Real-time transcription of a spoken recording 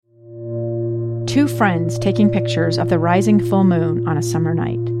Two friends taking pictures of the rising full moon on a summer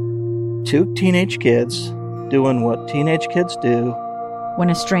night. Two teenage kids doing what teenage kids do. When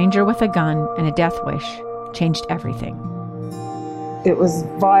a stranger with a gun and a death wish changed everything. It was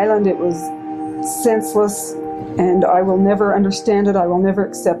violent, it was senseless, and I will never understand it, I will never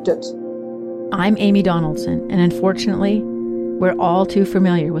accept it. I'm Amy Donaldson, and unfortunately, we're all too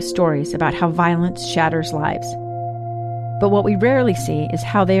familiar with stories about how violence shatters lives. But what we rarely see is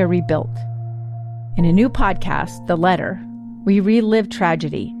how they are rebuilt. In a new podcast, The Letter, we relive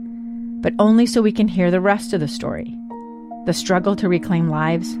tragedy, but only so we can hear the rest of the story. The struggle to reclaim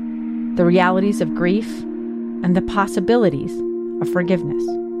lives, the realities of grief, and the possibilities of forgiveness.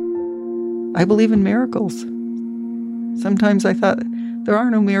 I believe in miracles. Sometimes I thought, there are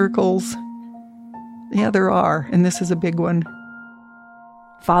no miracles. Yeah, there are, and this is a big one.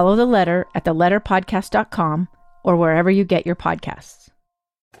 Follow The Letter at theletterpodcast.com or wherever you get your podcasts.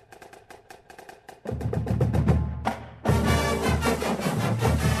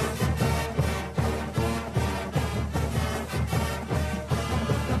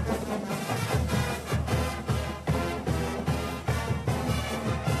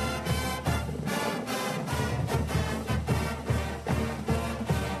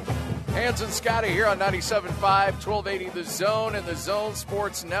 Hans and Scotty here on 97.5, 1280 The Zone and the Zone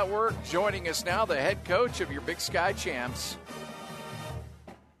Sports Network. Joining us now, the head coach of your Big Sky Champs.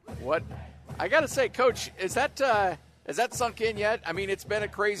 What? I got to say, Coach, is that sunk in yet? I mean, it's been a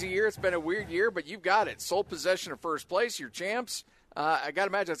crazy year. It's been a weird year, but you've got it. Sole possession of first place. You're champs. I got to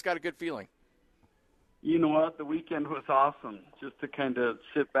imagine it's got a good feeling. You know what? The weekend was awesome. Just to kind of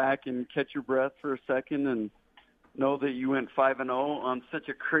sit back and catch your breath for a second and know that you went 5-0 on such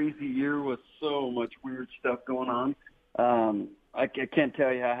a crazy year with so much weird stuff going on. I can't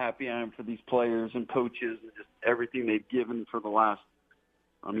tell you how happy I am for these players and coaches and just everything they've given for the last,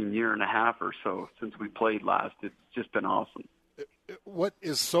 year and a half or so since we played last. It's just been awesome. What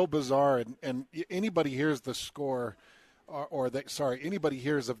is so bizarre, and anybody hears the score, anybody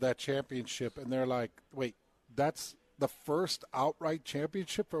hears of that championship, and they're like, wait, that's the first outright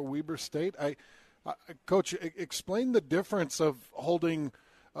championship for Weber State? Coach, explain the difference of holding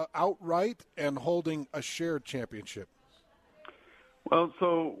outright and holding a shared championship. Well,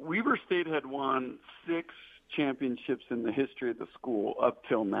 so Weber State had won 6 championships in the history of the school up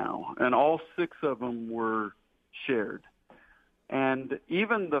till now, and all 6 of them were shared. And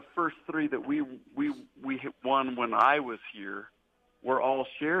even the first 3 that we won when I was here were all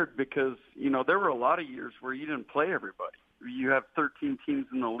shared because, there were a lot of years where you didn't play everybody. You have 13 teams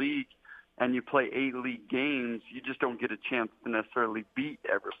in the league, and you play 8 league games, you just don't get a chance to necessarily beat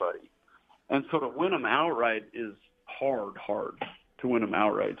everybody. And so to win them outright is hard to win them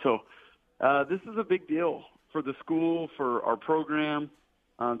outright. So this is a big deal for the school, for our program.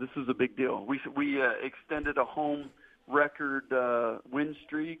 This is a big deal. We extended a home record win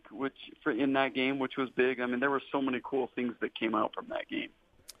streak in that game, which was big. There were so many cool things that came out from that game.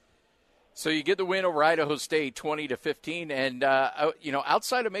 So you get the win over Idaho State, 20-15, and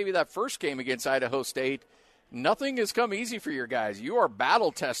outside of maybe that first game against Idaho State, nothing has come easy for your guys. You are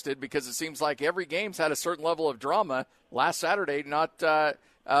battle tested because it seems like every game's had a certain level of drama. Last Saturday,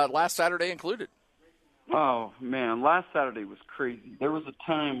 last Saturday included. Oh man, last Saturday was crazy. There was a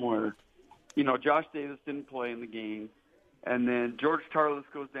time where, Josh Davis didn't play in the game, and then George Tarlis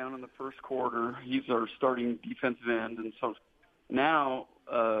goes down in the first quarter. He's our starting defensive end, and so now.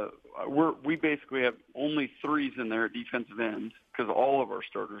 We basically have only 3s in there at defensive end because all of our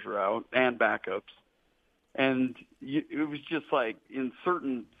starters are out and backups. And it was just like in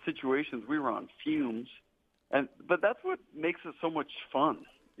certain situations we were on fumes. But that's what makes it so much fun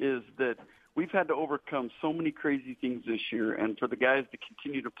is that we've had to overcome so many crazy things this year. And for the guys to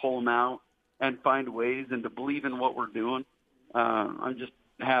continue to pull them out and find ways and to believe in what we're doing, I'm just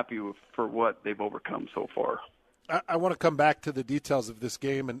happy for what they've overcome so far. I want to come back to the details of this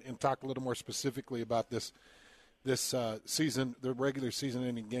game and talk a little more specifically about this season, the regular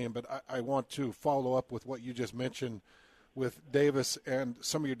season-ending game. But I want to follow up with what you just mentioned with Davis and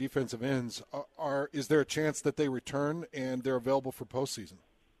some of your defensive ends. Is there a chance that they return and they're available for postseason?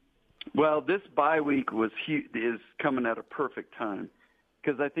 Well, this bye week is coming at a perfect time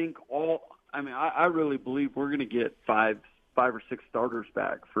because I think I really believe we're going to get five or 6 starters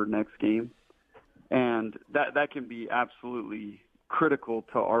back for next game. And that can be absolutely critical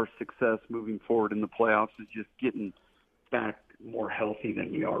to our success moving forward in the playoffs is just getting back more healthy than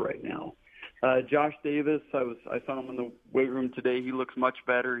we are right now. Josh Davis, I saw him in the weight room today. He looks much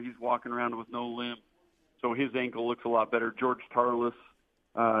better. He's walking around with no limp, so his ankle looks a lot better. George Tarlis,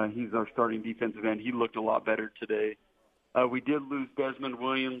 he's our starting defensive end. He looked a lot better today. We did lose Desmond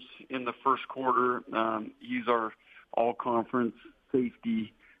Williams in the first quarter. He's our all-conference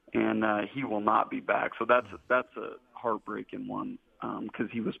safety, and he will not be back. So that's a heartbreaking one because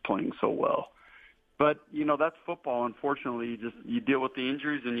he was playing so well. But, that's football. Unfortunately, you deal with the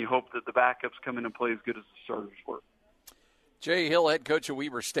injuries, and you hope that the backups come in and play as good as the starters were. Jay Hill, head coach of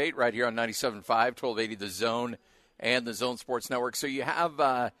Weber State, right here on 97.5, 1280 The Zone and the Zone Sports Network. So you have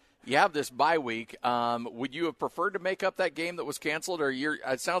this bye week. Would you have preferred to make up that game that was canceled, or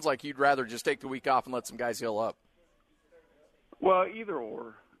it sounds like you'd rather just take the week off and let some guys heal up? Well, either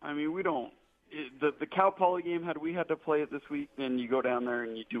or. I mean, we don't. The Cal Poly game, had we had to play it this week, then you go down there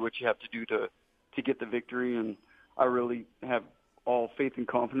and you do what you have to do to get the victory, and I really have all faith and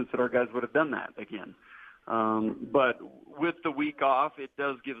confidence that our guys would have done that again. But with the week off, it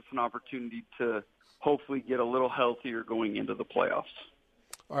does give us an opportunity to hopefully get a little healthier going into the playoffs.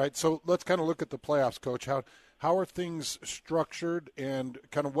 All right, so let's kind of look at the playoffs, Coach. How are things structured, and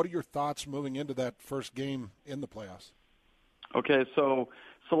kind of what are your thoughts moving into that first game in the playoffs? Okay, so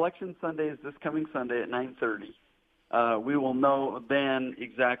Selection Sunday is this coming Sunday at 9:30. We will know then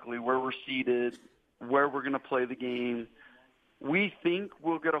exactly where we're seated, where we're going to play the game. We think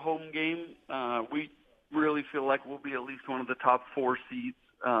we'll get a home game. We really feel like we'll be at least one of the top 4 seeds.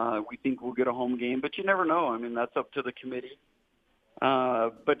 We think we'll get a home game, but you never know. I mean, that's up to the committee.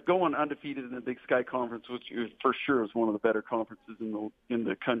 But going undefeated in the Big Sky Conference, which for sure is one of the better conferences in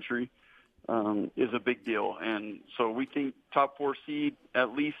the country, is a big deal. And so we think top 4 seed,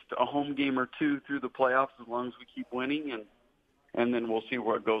 at least a home game or 2 through the playoffs as long as we keep winning, and then we'll see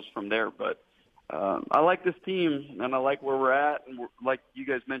where it goes from there. But I like this team, and I like where we're at. And like you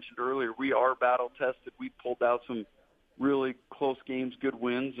guys mentioned earlier, we are battle-tested. We pulled out some really close games, good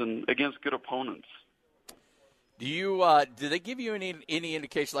wins, and against good opponents. Do they give you any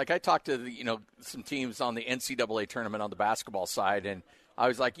indication? Like I talked to some teams on the NCAA tournament on the basketball side, and I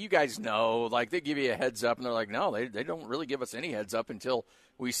was like, you guys know, like they give you a heads up, and they're like, no, they don't really give us any heads up until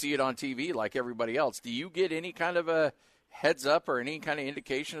we see it on TV like everybody else. Do you get any kind of a heads up or any kind of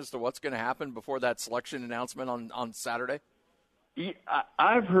indication as to what's going to happen before that selection announcement on Saturday? Yeah,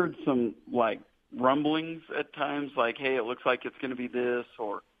 I've heard some rumblings at times, like, hey, it looks like it's going to be this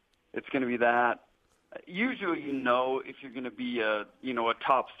or it's going to be that. Usually, if you're going to be a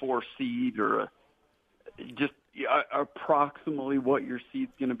top 4 seed or just approximately what your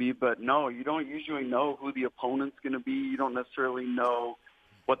seed's going to be. But no, you don't usually know who the opponent's going to be. You don't necessarily know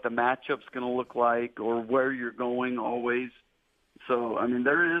what the matchup's going to look like or where you're going always. So, I mean,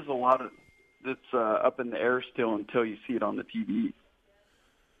 there is a lot of that's up in the air still until you see it on the TV.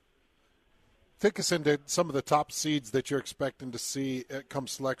 Take us into some of the top seeds that you're expecting to see come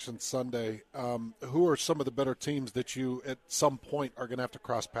Selection Sunday. Who are some of the better teams that you, at some point, are going to have to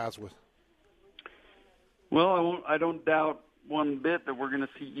cross paths with? Well, I don't doubt one bit that we're going to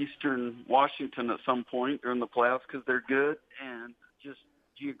see Eastern Washington at some point during the playoffs because they're good, and just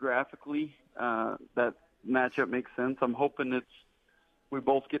geographically, that matchup makes sense. I'm hoping we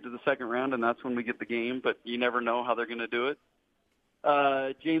both get to the second round, and that's when we get the game, but you never know how they're going to do it.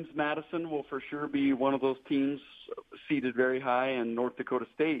 James Madison will for sure be one of those teams seated very high, and North Dakota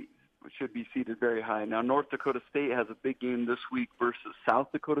State should be seated very high. Now, North Dakota State has a big game this week versus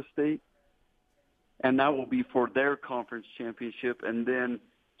South Dakota State, and that will be for their conference championship. And then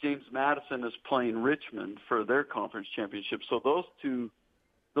James Madison is playing Richmond for their conference championship. So those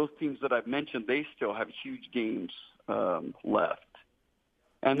teams that I've mentioned, they still have huge games left.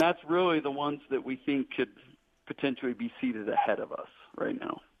 And that's really the ones that we think could potentially be seated ahead of us right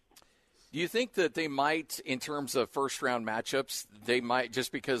now. Do you think that they might, in terms of first-round matchups, they might,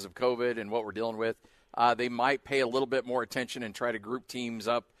 just because of COVID and what we're dealing with, they might pay a little bit more attention and try to group teams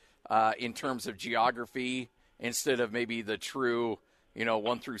up in terms of geography instead of maybe the true,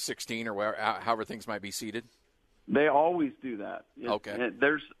 1 through 16 or however things might be seated? They always do that. Okay.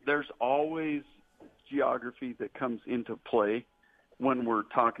 There's always geography that comes into play when we're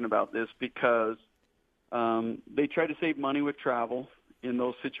talking about this because they try to save money with travel in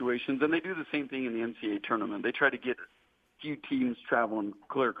those situations, and they do the same thing in the NCAA tournament. They try to get as few teams traveling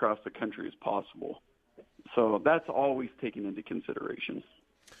clear across the country as possible. So that's always taken into consideration.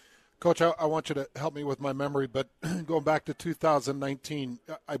 Coach, I want you to help me with my memory, but going back to 2019,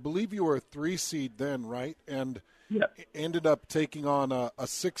 I believe you were a 3 seed then, right? And ended up taking on a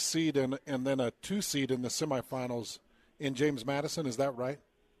 6 seed and then a 2 seed in the semifinals in James Madison. Is that right?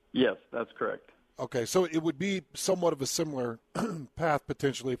 Yes, that's correct. Okay, so it would be somewhat of a similar path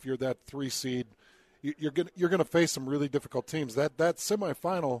potentially if you're that 3 seed. You're going to face some really difficult teams. That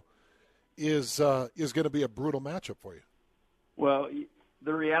semifinal is going to be a brutal matchup for you. Well,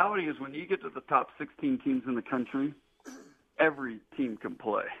 the reality is when you get to the top 16 teams in the country, every team can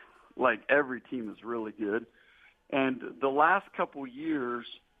play. Like, every team is really good. And the last couple years,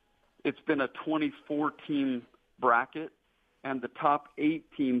 it's been a 24-team bracket, and the top 8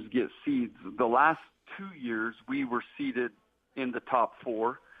 teams get seeds. The last 2 years, we were seeded in the top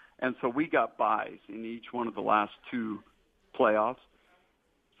 4, and so we got byes in each one of the last 2 playoffs.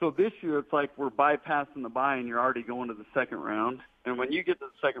 So this year, it's like we're bypassing the bye, and you're already going to the second round. And when you get to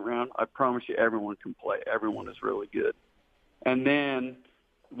the second round, I promise you everyone can play. Everyone is really good. And then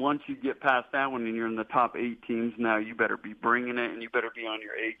once you get past that one and you're in the top 8 teams, now you better be bringing it, and you better be on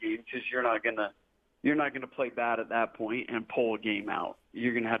your A game, because you're not gonna play bad at that point and pull a game out.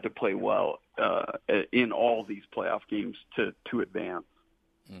 You're gonna have to play well in all these playoff games to advance.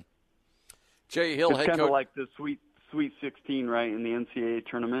 Jay Hill, it's head kind of coach. like the Sweet 16, right, in the NCAA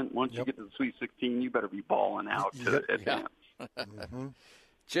tournament. Once you get to the Sweet 16, you better be balling out to advance. Mm-hmm.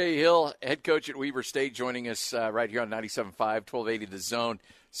 Jay Hill, head coach at Weber State, joining us right here on 97.5, 1280 The Zone.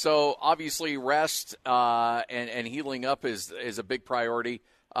 So obviously rest and healing up is a big priority.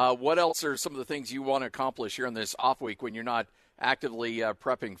 What else are some of the things you want to accomplish here in this off week when you're not actively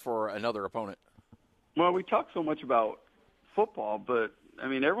prepping for another opponent? Well, we talk so much about football, but, I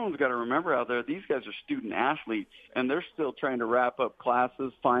mean, everyone's got to remember out there, these guys are student athletes, and they're still trying to wrap up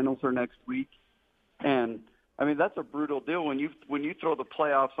classes. Finals are next week. And, I mean, that's a brutal deal when you throw the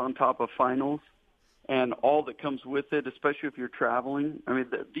playoffs on top of finals and all that comes with it, especially if you're traveling. I mean,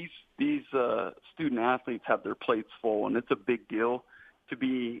 these student athletes have their plates full, and it's a big deal to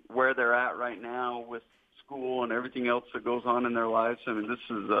be where they're at right now with school and everything else that goes on in their lives. I mean, this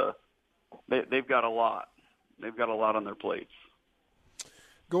is they've got a lot. They've got a lot on their plates.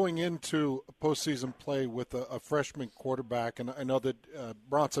 Going into postseason play with a freshman quarterback, and I know that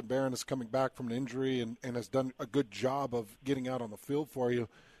Bronson Barron is coming back from an injury and has done a good job of getting out on the field for you.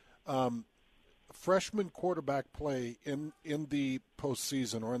 Freshman quarterback play in the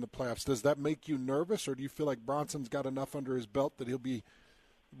postseason or in the playoffs, does that make you nervous, or do you feel like Bronson's got enough under his belt that he'll be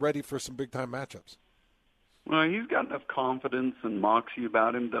ready for some big-time matchups? Well, he's got enough confidence and moxie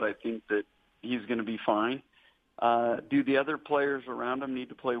about him that I think that he's going to be fine. Do the other players around him need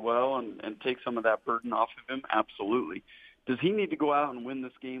to play well and take some of that burden off of him? Absolutely. Does he need to go out and win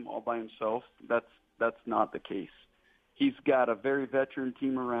this game all by himself? That's not the case. He's got a very veteran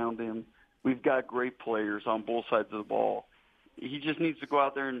team around him. We've got great players on both sides of the ball. He just needs to go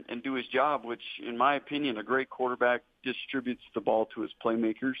out there and do his job, which, in my opinion, a great quarterback distributes the ball to his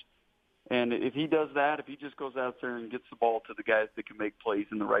playmakers. And if he does that, if he just goes out there and gets the ball to the guys that can make plays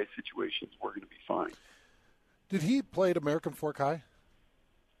in the right situations, we're going to be fine. Did he play at American Fork High?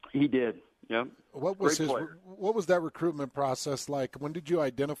 He did, yeah. What was that recruitment process like? When did you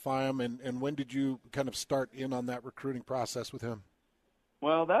identify him, and when did you kind of start in on that recruiting process with him?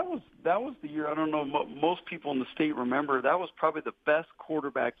 Well, that was the year, I don't know, most people in the state remember, that was probably the best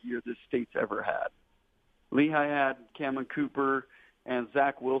quarterback year this state's ever had. Lehigh had Cameron Cooper, and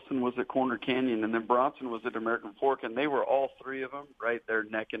Zach Wilson was at Corner Canyon, and then Bronson was at American Fork, and they were all three of them right there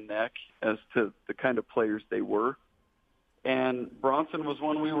neck and neck as to the kind of players they were. And Bronson was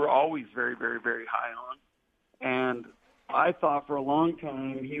one we were always very, very, very high on. And I thought for a long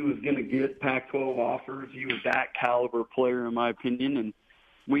time he was going to get Pac-12 offers. He was that caliber player, in my opinion, and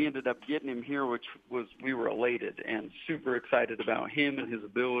we ended up getting him here, which was we were elated and super excited about him and his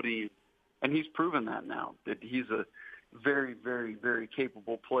ability. And he's proven that now, that he's a very, very, very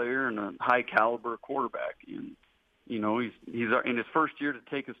capable player and a high caliber quarterback. And, you know, he's in his first year to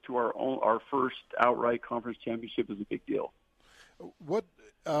take us to our first outright conference championship is a big deal.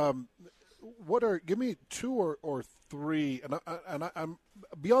 Give me two or three, and I'm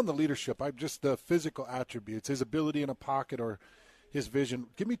beyond the leadership. I'm just the physical attributes, his ability in a pocket or his vision.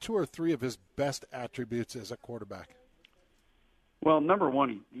 Give me two or three of his best attributes as a quarterback. Well, number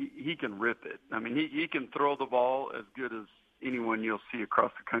one, he can rip it. I mean, he can throw the ball as good as anyone you'll see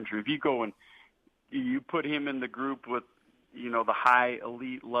across the country. If you go and you put him in the group with, you know, the high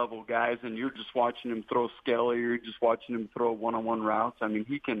elite level guys, and you're just watching him throw Skelly, or you're just watching him throw one-on-one routes, I mean,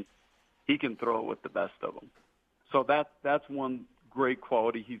 he can throw it with the best of them. So that's one great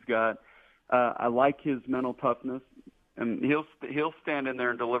quality he's got. I like his mental toughness, and he'll stand in there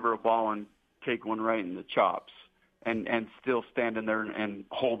and deliver a ball and take one right in the chops. And still stand in there and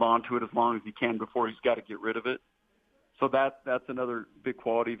hold on to it as long as he can before he's got to get rid of it. So that's another big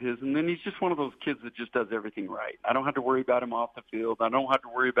quality of his. And then he's just one of those kids that just does everything right. I don't have to worry about him off the field. I don't have to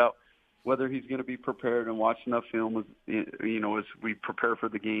worry about whether he's going to be prepared and watch enough film as we prepare for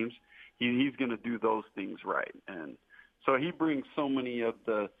the games. He's going to do those things right. And so he brings so many of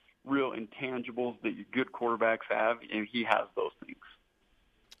the real intangibles that good quarterbacks have, and he has those things.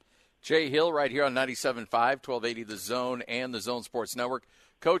 Jay Hill right here on 97.5, 1280 The Zone and the Zone Sports Network.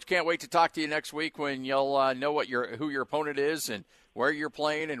 Coach, can't wait to talk to you next week when you'll know who your opponent is and where you're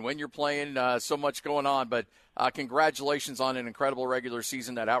playing and when you're playing. So much going on. But congratulations on an incredible regular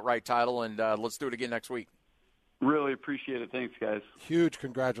season, that outright title, and let's do it again next week. Really appreciate it. Thanks, guys. Huge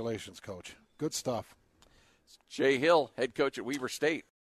congratulations, Coach. Good stuff. Jay Hill, head coach at Weber State.